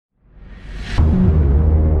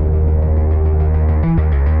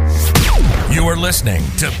are listening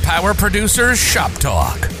to Power Producers Shop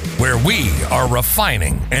Talk, where we are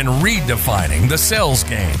refining and redefining the sales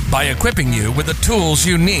game by equipping you with the tools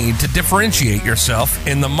you need to differentiate yourself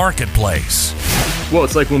in the marketplace. Well,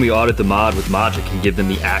 it's like when we audit the mod with Mogic and give them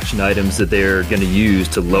the action items that they're going to use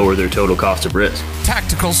to lower their total cost of risk.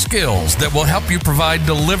 Tactical skills that will help you provide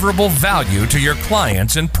deliverable value to your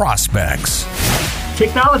clients and prospects.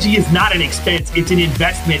 Technology is not an expense, it's an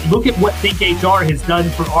investment. Look at what ThinkHR has done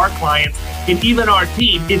for our clients and even our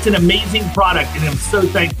team. It's an amazing product, and I'm so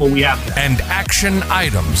thankful we have that. And action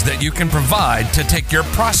items that you can provide to take your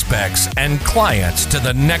prospects and clients to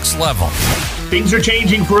the next level. Things are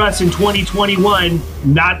changing for us in 2021.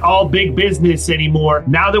 Not all big business anymore.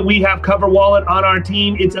 Now that we have CoverWallet on our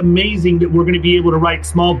team, it's amazing that we're going to be able to write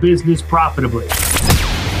small business profitably.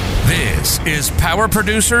 This is Power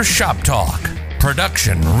Producer Shop Talk.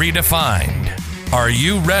 Production redefined. Are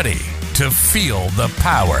you ready to feel the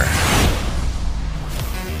power?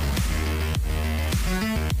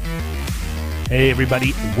 Hey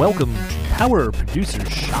everybody, welcome to Power Producers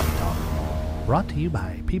Shop Talk, brought to you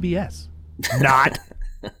by PBS. Not.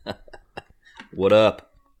 What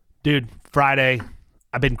up? Dude, Friday.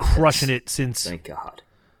 I've been crushing it since Thank God.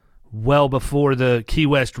 well before the Key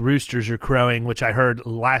West Roosters are crowing, which I heard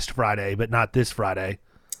last Friday, but not this Friday.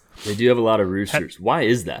 They do have a lot of roosters. Why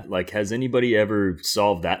is that? Like, has anybody ever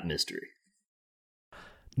solved that mystery?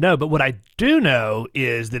 No, but what I do know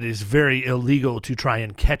is that it is very illegal to try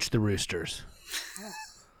and catch the roosters.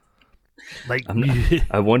 Like,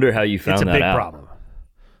 I wonder how you found that out.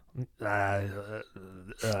 It's a big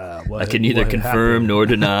problem. I can neither confirm nor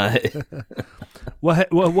deny.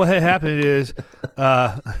 What had happened is...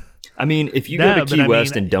 I mean, if you go to Key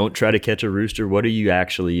West and don't try to catch a rooster, what are you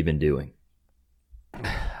actually even doing?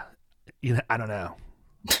 I don't know.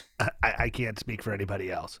 I can't speak for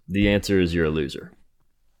anybody else. The answer is you're a loser.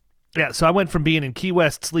 Yeah, so I went from being in Key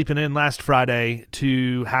West sleeping in last Friday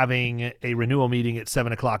to having a renewal meeting at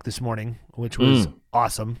 7 o'clock this morning, which was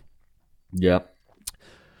awesome. Yep.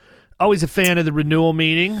 Always a fan of the renewal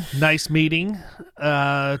meeting. Nice meeting. Took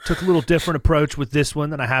a little different approach with this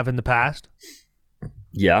one than I have in the past.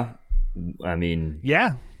 Yeah. I mean,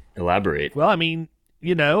 yeah. Elaborate. Well, I mean,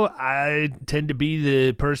 I tend to be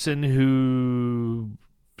the person who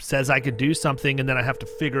says I could do something and then I have to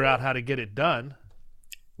figure out how to get it done.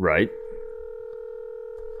 Right.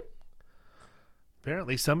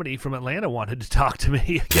 Apparently somebody from Atlanta wanted to talk to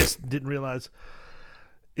me. I guess didn't realize.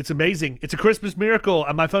 It's amazing. It's a Christmas miracle.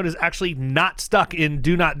 My phone is actually not stuck in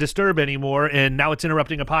Do Not Disturb anymore, and now it's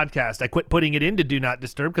interrupting a podcast. I quit putting it into Do Not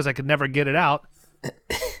Disturb because I could never get it out.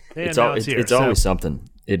 It's always something.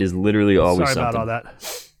 It is literally always something. Sorry about all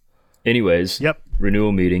that. Anyways, yep.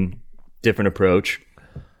 Renewal meeting, different approach.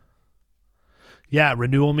 Yeah,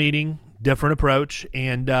 renewal meeting, different approach.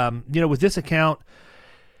 And, with this account,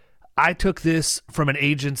 I took this from an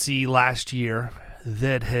agency last year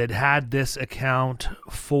that had this account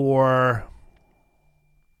for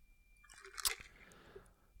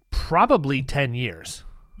probably 10 years.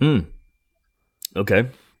 Okay.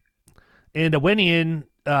 And I went in,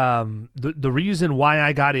 the reason why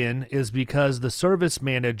I got in is because the service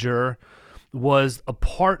manager was a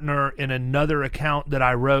partner in another account that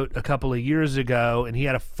I wrote a couple of years ago, and he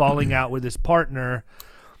had a falling out with his partner,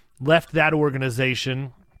 left that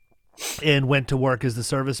organization, and went to work as the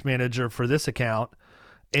service manager for this account,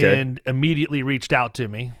 and immediately reached out to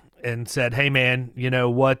me and said, "Hey man,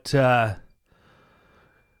 what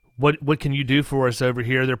can you do for us over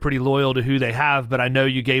here? They're pretty loyal to who they have, but I know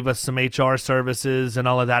you gave us some HR services and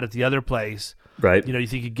all of that at the other place. Right. You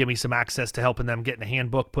think you could give me some access to helping them getting a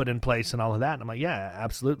handbook put in place and all of that?" And I'm like, "Yeah,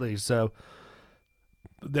 absolutely." So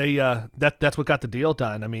they that's what got the deal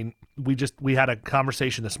done. I mean, we had a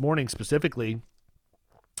conversation this morning specifically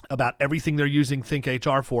about everything they're using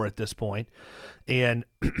ThinkHR for at this point and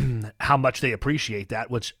how much they appreciate that,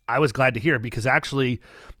 which I was glad to hear, because actually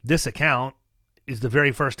this account is the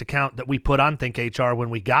very first account that we put on ThinkHR when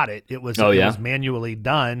we got it. It was manually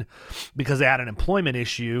done because they had an employment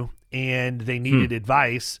issue and they needed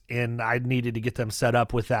advice, and I needed to get them set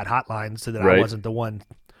up with that hotline so that I wasn't the one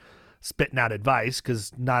spitting out advice,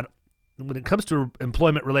 because when it comes to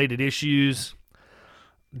employment-related issues,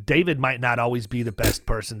 David might not always be the best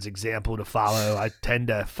person's example to follow. I tend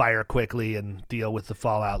to fire quickly and deal with the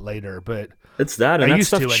fallout later, but it's that, and that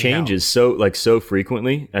stuff changes so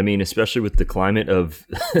frequently. I mean, especially with the climate of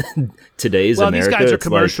today's America. Well, these guys are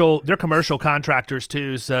commercial. They're commercial contractors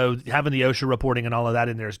too, so having the OSHA reporting and all of that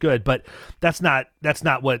in there is good. But that's not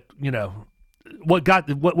what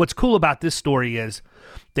What's cool about this story is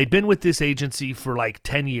they'd been with this agency for like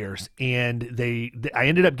 10 years, and I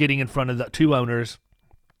ended up getting in front of the two owners.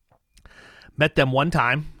 Met them one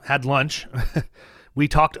time, had lunch. We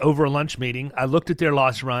talked over a lunch meeting. I looked at their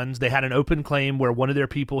loss runs. They had an open claim where one of their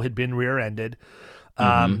people had been rear-ended.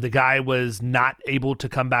 The guy was not able to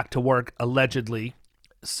come back to work, allegedly.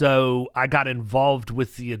 So I got involved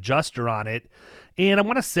with the adjuster on it. And I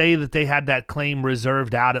want to say that they had that claim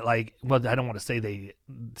reserved out at I don't want to say they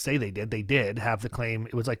did. They did have the claim.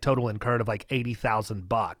 It was like total incurred of like $80,000.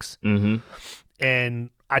 Mm-hmm.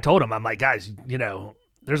 And I told him, I'm like, guys,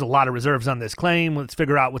 there's a lot of reserves on this claim. Let's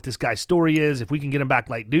figure out what this guy's story is. If we can get him back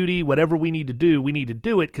light duty, whatever we need to do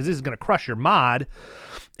it because this is going to crush your mod.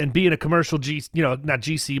 And being a commercial not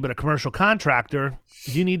GC, but a commercial contractor,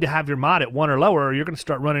 you need to have your mod at 1 or lower, or you're going to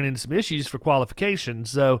start running into some issues for qualification.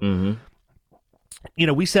 So,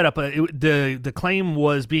 we set up the claim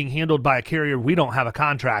was being handled by a carrier we don't have a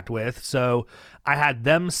contract with. So I had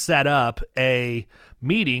them set up a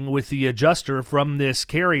meeting with the adjuster from this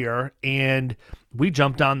carrier, and we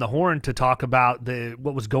jumped on the horn to talk about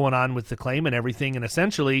what was going on with the claim and everything. And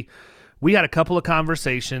essentially, we had a couple of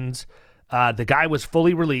conversations. The guy was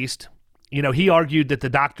fully released. He argued that the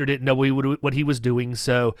doctor didn't know what he was doing.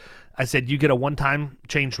 So I said, you get a one-time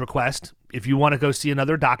change request. If you want to go see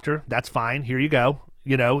another doctor, that's fine. Here you go.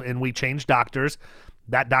 And we changed doctors.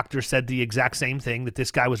 That doctor said the exact same thing, that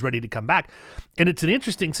this guy was ready to come back. And it's an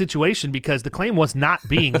interesting situation because the claim was not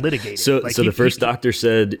being litigated. So the first doctor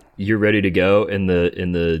said, you're ready to go. And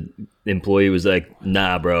the employee was like,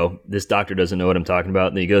 nah, bro, this doctor doesn't know what I'm talking about.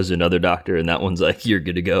 And then he goes to another doctor and that one's like, you're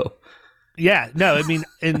good to go. Yeah, no, I mean,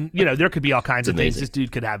 and there could be all kinds of things. This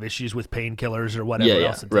dude could have issues with painkillers or whatever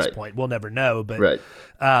else at this point. We'll never know, but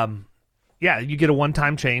you get a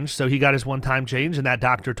one-time change. So he got his one-time change, and that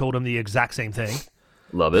doctor told him the exact same thing.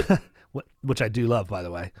 Love it. Which I do love, by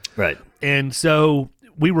the way. Right. And so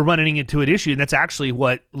we were running into an issue, and that's actually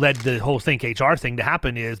what led the whole Think HR thing to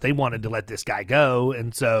happen. Is they wanted to let this guy go,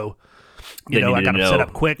 and so I got him set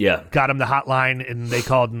up quick. Yeah. Got him the hotline, and they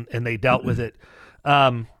called and they dealt with it.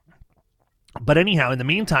 But anyhow, in the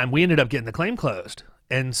meantime, we ended up getting the claim closed.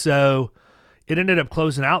 And so it ended up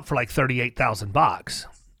closing out for like $38,000.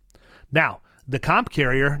 Now, the comp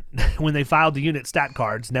carrier, when they filed the unit stat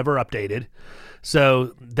cards, never updated.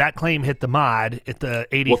 So that claim hit the mod at the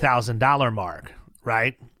 $80,000 mark,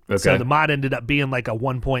 right? Okay. So the mod ended up being like a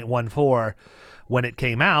 1.14 when it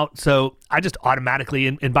came out. So I just automatically,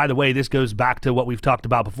 and by the way, this goes back to what we've talked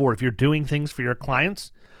about before. If you're doing things for your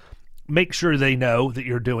clients, make sure they know that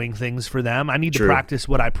you're doing things for them. I need to practice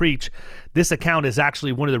what I preach. This account is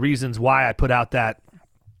actually one of the reasons why I put out that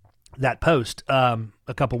post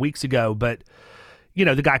a couple weeks ago. But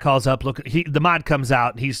the guy calls up. Look, the mod comes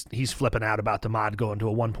out. He's flipping out about the mod going to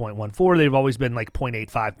a 1.14. They've always been like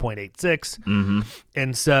 0.85, 0.86.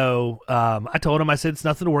 And so I told him, I said, it's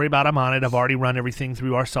nothing to worry about. I'm on it. I've already run everything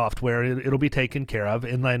through our software. It'll be taken care of.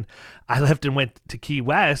 And then I left and went to Key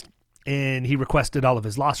West. And he requested all of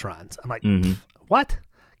his loss runs. I'm like, what?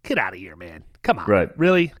 Get out of here, man. Come on. Right.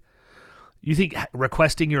 Really? You think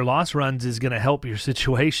requesting your loss runs is going to help your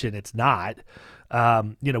situation? It's not.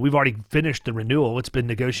 We've already finished the renewal. It's been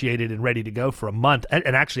negotiated and ready to go for a month.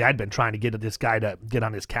 And actually, I'd been trying to get this guy to get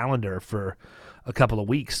on his calendar for a couple of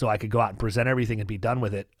weeks so I could go out and present everything and be done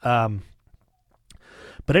with it.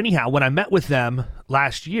 But anyhow, when I met with them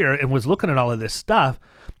last year and was looking at all of this stuff,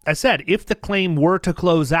 I said, if the claim were to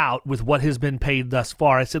close out with what has been paid thus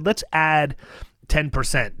far, I said, let's add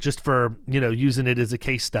 10% just for, using it as a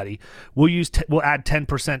case study. We'll add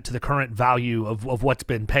 10% to the current value of what's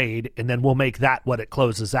been paid, and then we'll make that what it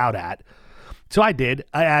closes out at. So I did.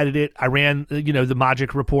 I added it. I ran, the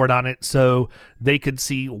Mogic report on it so they could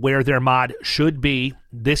see where their mod should be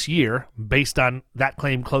this year based on that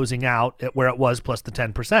claim closing out at where it was plus the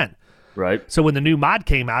 10%. Right. So when the new mod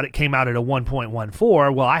came out, it came out at a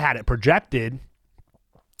 1.14. Well, I had it projected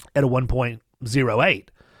at a 1.08.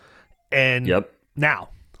 And now,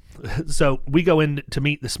 so we go in to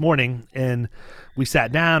meet this morning, and we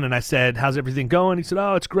sat down, and I said, how's everything going? He said,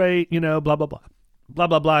 oh, it's great, blah, blah, blah. Blah,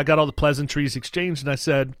 blah, blah. I got all the pleasantries exchanged, and I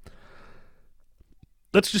said,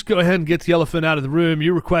 let's just go ahead and get the elephant out of the room.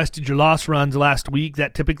 You requested your loss runs last week.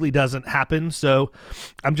 That typically doesn't happen, so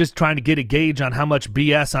I'm just trying to get a gauge on how much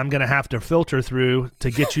BS I'm going to have to filter through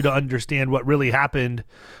to get you to understand what really happened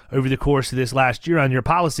over the course of this last year on your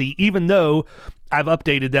policy, even though I've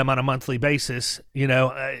updated them on a monthly basis.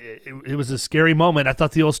 It was a scary moment. I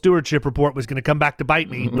thought the old stewardship report was going to come back to bite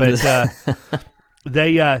me, but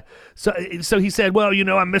so he said, well,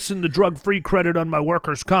 I'm missing the drug-free credit on my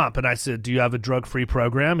workers' comp. And I said, do you have a drug-free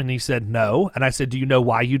program? And he said, no. And I said, do you know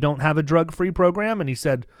why you don't have a drug-free program? And he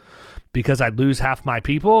said, because I'd lose half my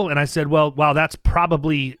people. And I said, well, while that's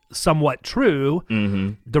probably somewhat true,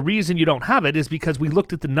 the reason you don't have it is because we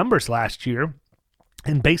looked at the numbers last year,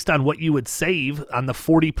 and based on what you would save on the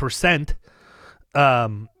 40%,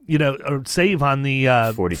 or save on the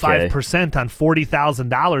 5% on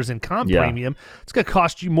 $40,000 in comp premium, it's going to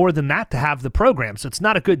cost you more than that to have the program. So it's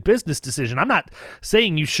not a good business decision. I'm not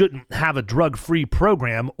saying you shouldn't have a drug-free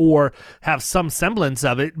program or have some semblance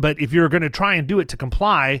of it, but if you're going to try and do it to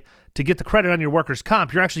comply, to get the credit on your workers'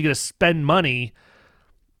 comp, you're actually going to spend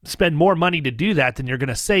more money to do that than you're going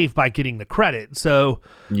to save by getting the credit. So,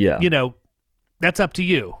 that's up to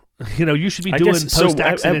you. You should be doing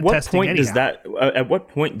post-accident testing anyhow. At what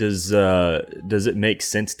point does it make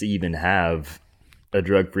sense to even have a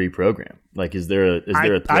drug-free program? Like, is there a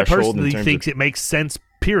threshold? I personally think it makes sense,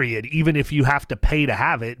 period, even if you have to pay to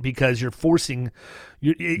have it, because you're forcing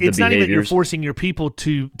it's not even that you're forcing your people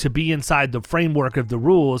to be inside the framework of the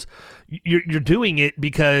rules. You're doing it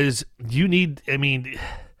because you need,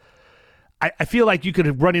 I feel like you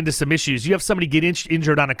could run into some issues. You have somebody get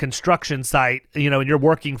injured on a construction site, and you're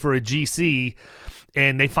working for a GC,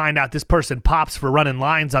 and they find out this person pops for running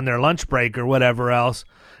lines on their lunch break or whatever else,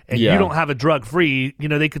 and you don't have a drug-free,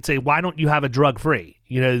 they could say, why don't you have a drug-free?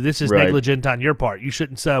 This is negligent on your part. You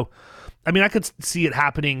shouldn't. So, I could see it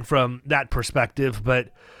happening from that perspective,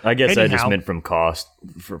 but I guess I just meant from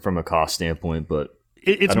a cost standpoint, but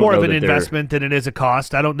it's more of an investment than it is a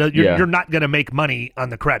cost. I don't know. You're not going to make money on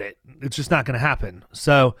the credit. It's just not going to happen.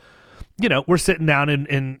 So, we're sitting down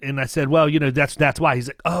and I said, well, that's why. He's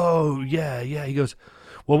like, oh, yeah. He goes,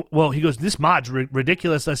 well, this mod's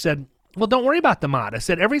ridiculous. I said, well, don't worry about the mod. I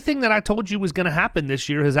said, everything that I told you was going to happen this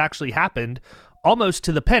year has actually happened almost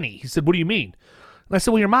to the penny. He said, what do you mean? And I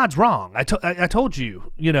said, well, your mod's wrong. I told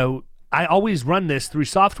you, I always run this through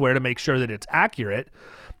software to make sure that it's accurate.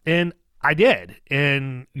 And I did,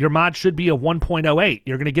 and your mod should be a 1.08.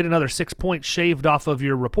 You're going to get another 6 points shaved off of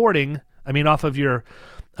your reporting, off of your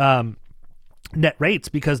net rates,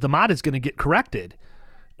 because the mod is going to get corrected.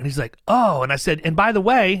 And he's like, oh, and I said, and by the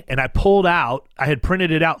way, and I had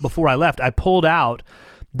printed it out before I left, I pulled out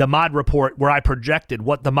the mod report where I projected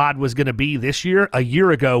what the mod was going to be this year, a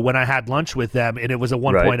year ago when I had lunch with them, and it was a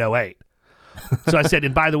 1.08. Right. So I said,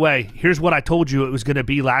 and by the way, here's what I told you it was going to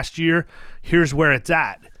be last year. Here's where it's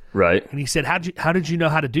at. Right. And he said, how did you know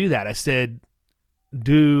how to do that? I said,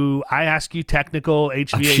 do I ask you technical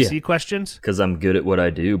HVAC questions? Because I'm good at what I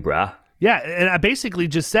do, brah. Yeah, and I basically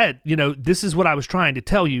just said, this is what I was trying to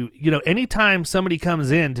tell you. Anytime somebody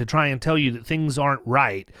comes in to try and tell you that things aren't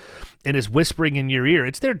right and is whispering in your ear,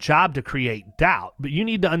 it's their job to create doubt. But you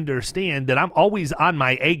need to understand that I'm always on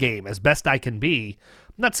my A game as best I can be.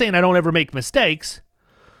 I'm not saying I don't ever make mistakes,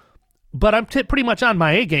 but I'm pretty much on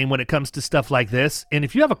my A game when it comes to stuff like this. And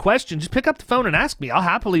if you have a question, just pick up the phone and ask me. I'll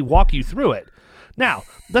happily walk you through it. Now,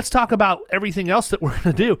 let's talk about everything else that we're going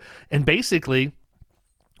to do. And basically,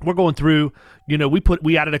 we're going through,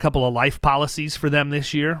 we added a couple of life policies for them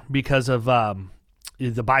this year because of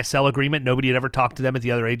the buy-sell agreement. Nobody had ever talked to them at the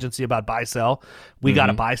other agency about buy-sell. We got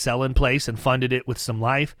a buy-sell in place and funded it with some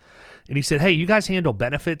life. And he said, hey, you guys handle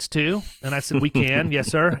benefits too? And I said, we can. Yes,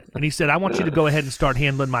 sir. And he said, I want you to go ahead and start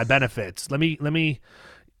handling my benefits. Let me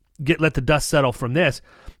let the dust settle from this.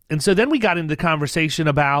 And so then we got into the conversation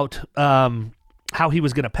about how he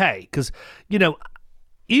was going to pay. Because,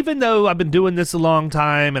 even though I've been doing this a long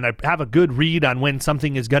time and I have a good read on when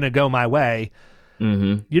something is going to go my way,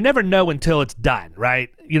 you never know until it's done, right?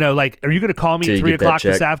 Are you going to call me at 3 o'clock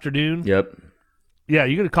this afternoon? Yep. Yeah,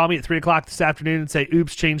 you're going to call me at 3 o'clock this afternoon and say,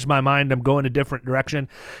 oops, changed my mind, I'm going a different direction,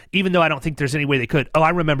 even though I don't think there's any way they could. Oh,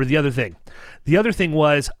 I remember the other thing. The other thing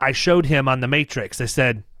was I showed him on the matrix. I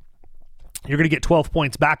said, you're going to get 12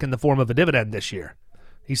 points back in the form of a dividend this year.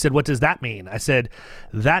 He said, what does that mean? I said,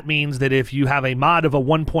 that means that if you have a mod of a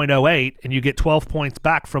 1.08 and you get 12 points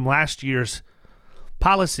back from last year's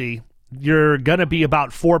policy, you're going to be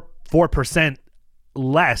about 4%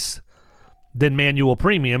 less than manual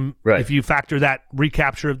premium if you factor that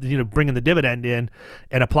recapture of, bringing the dividend in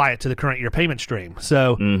and apply it to the current year payment stream.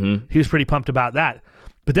 So he was pretty pumped about that.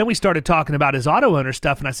 But then we started talking about his auto owner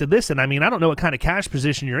stuff, and I said, listen, I don't know what kind of cash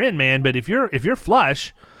position you're in, man, but if you're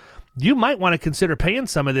flush, you might want to consider paying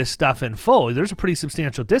some of this stuff in full. There's a pretty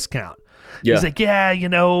substantial discount. Yeah. He's like, yeah,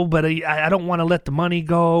 but I don't want to let the money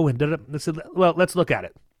go. And I said, well, let's look at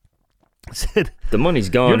it. I said, the money's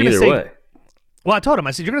gone either way. Well, I told him,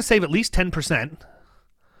 I said, you're going to save at least 10%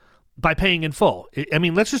 by paying in full.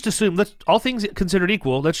 Let's just assume, all things considered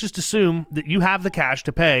equal, let's just assume that you have the cash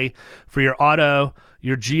to pay for your auto,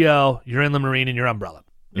 your GL, your inland marine, and your umbrella.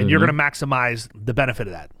 And you're going to maximize the benefit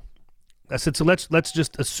of that. I said, so let's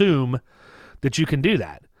just assume that you can do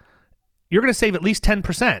that. you're going to save at least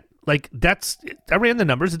 10%. Like I ran the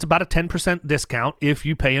numbers. It's about a 10% discount if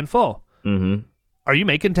you pay in full. Mm-hmm. Are you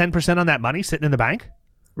making 10% on that money sitting in the bank?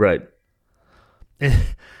 Right. And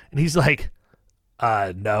he's like,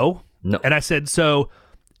 no. And I said, so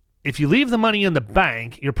if you leave the money in the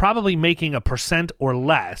bank, you're probably making 1% or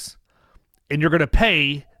less, and you're going to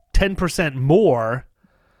pay 10% more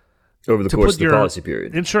over the course of the policy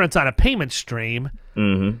period. Insurance on a payment stream.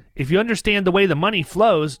 Mm-hmm. If you understand the way the money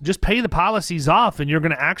flows, just pay the policies off, and you're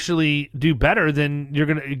going to actually do better than you're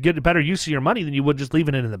going to get a better use of your money than you would just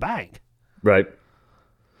leaving it in the bank. Right.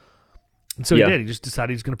 And so he did. He just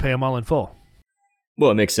decided he's going to pay them all in full.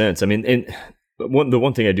 Well, it makes sense. I mean, and the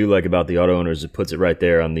one thing I do like about the auto owners is it puts it right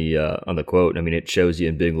there on the quote. I mean, it shows you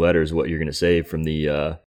in big letters what you're going to save from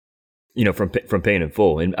the from paying in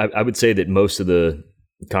full. And I would say that most of the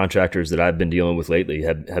contractors that I've been dealing with lately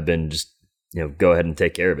have been just go ahead and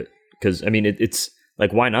take care of it, because I mean it's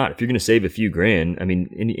like, why not? If you're going to save a few grand, I mean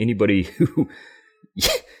anybody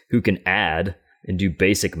who can add and do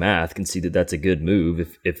basic math can see that that's a good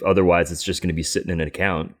move. If otherwise it's just going to be sitting in an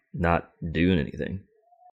account not doing anything.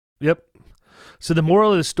 Yep. So the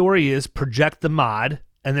moral of the story is project the mod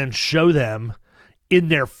and then show them in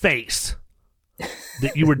their face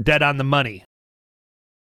that you were dead on the money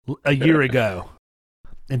a year ago.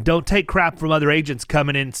 And don't take crap from other agents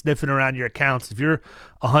coming in sniffing around your accounts. If you're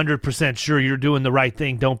 100% sure you're doing the right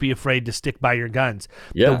thing, don't be afraid to stick by your guns.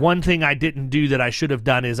 Yeah. The one thing I didn't do that I should have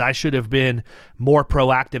done is I should have been more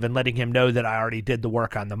proactive in letting him know that I already did the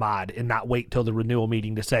work on the mod and not wait till the renewal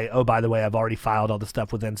meeting to say, oh, by the way, I've already filed all the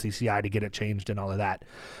stuff with NCCI to get it changed and all of that.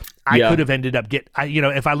 I could have ended up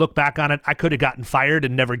if I look back on it, I could have gotten fired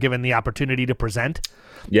and never given the opportunity to present.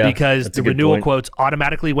 Yeah, because the renewal quotes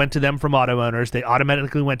automatically went to them from auto owners. They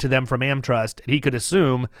automatically went to them from AmTrust. And he could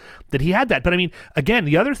assume that he had that. But I mean, again,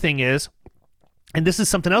 the other thing is, and this is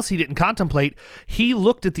something else he didn't contemplate, he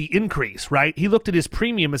looked at the increase, right? He looked at his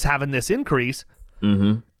premium as having this increase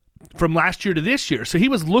from last year to this year. So he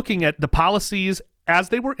was looking at the policies as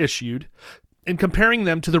they were issued and comparing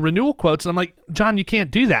them to the renewal quotes. And I'm like, John, you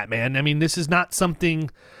can't do that, man. I mean, this is not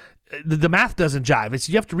something... The math doesn't jive.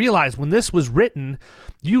 You have to realize when this was written,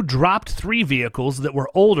 you dropped 3 vehicles that were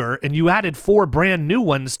older and you added 4 brand new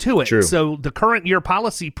ones to it. True. So the current year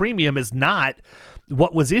policy premium is not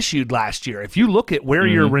what was issued last year. If you look at where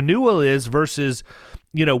your renewal is versus,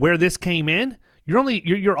 where this came in,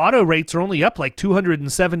 your auto rates are only up like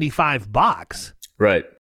 $275. Right.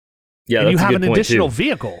 Yeah, and that's you have an additional too.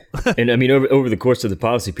 vehicle. And I mean, over the course of the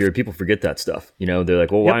policy period, people forget that stuff. They're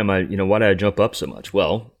like, well, why did I jump up so much?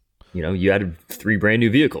 Well, you added 3 brand new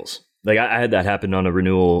vehicles. Like I had that happen on a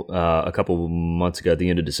renewal a couple months ago at the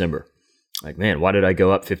end of December. Like, man, why did I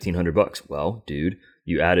go up $1,500? Well, dude,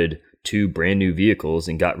 you added 2 brand new vehicles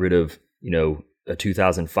and got rid of, a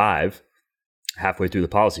 2005 halfway through the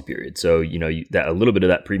policy period. So, that a little bit of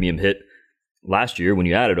that premium hit last year when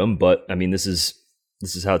you added them. But I mean, this is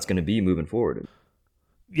how it's going to be moving forward.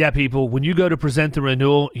 Yeah, people, when you go to present the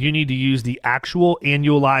renewal, you need to use the actual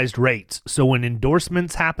annualized rates. So when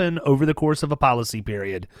endorsements happen over the course of a policy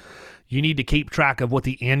period, you need to keep track of what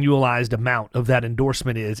the annualized amount of that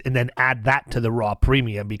endorsement is and then add that to the raw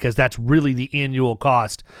premium, because that's really the annual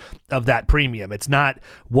cost of that premium. It's not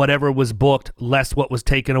whatever was booked less what was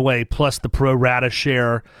taken away plus the pro rata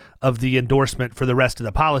share of the endorsement for the rest of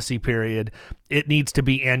the policy period. It needs to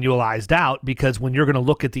be annualized out, because when you're going to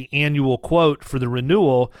look at the annual quote for the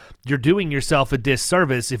renewal, you're doing yourself a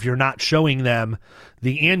disservice if you're not showing them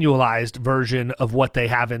the annualized version of what they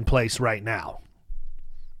have in place right now.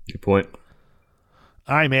 Good point.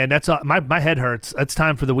 All right, man. That's all. My head hurts. It's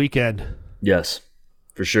time for the weekend. Yes,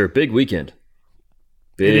 for sure. Big weekend.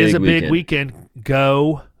 It is a big weekend.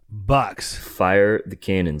 Go Bucks! Fire the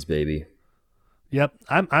cannons, baby. Yep,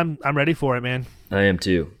 I'm ready for it, man. I am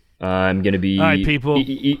too. I'm going to be. All right, people.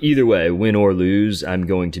 Either way, win or lose, I'm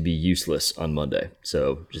going to be useless on Monday.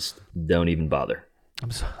 So just don't even bother.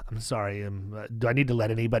 I'm sorry. Do I need to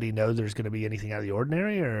let anybody know there's going to be anything out of the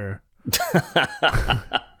ordinary, or?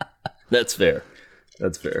 That's fair.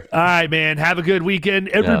 That's fair. All right, man. Have a good weekend.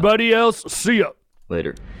 Everybody else, see ya.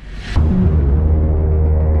 Later.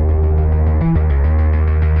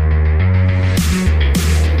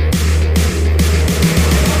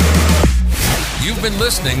 You've been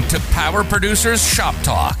listening to Power Producers Shop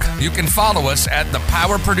Talk. You can follow us at the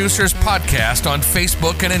Power Producers Podcast on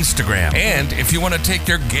Facebook and Instagram. And if you want to take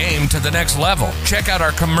your game to the next level, check out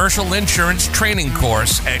our commercial insurance training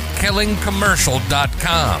course at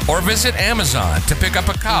killingcommercial.com or visit Amazon to pick up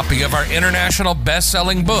a copy of our international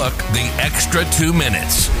best-selling book, The Extra 2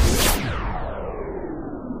 Minutes.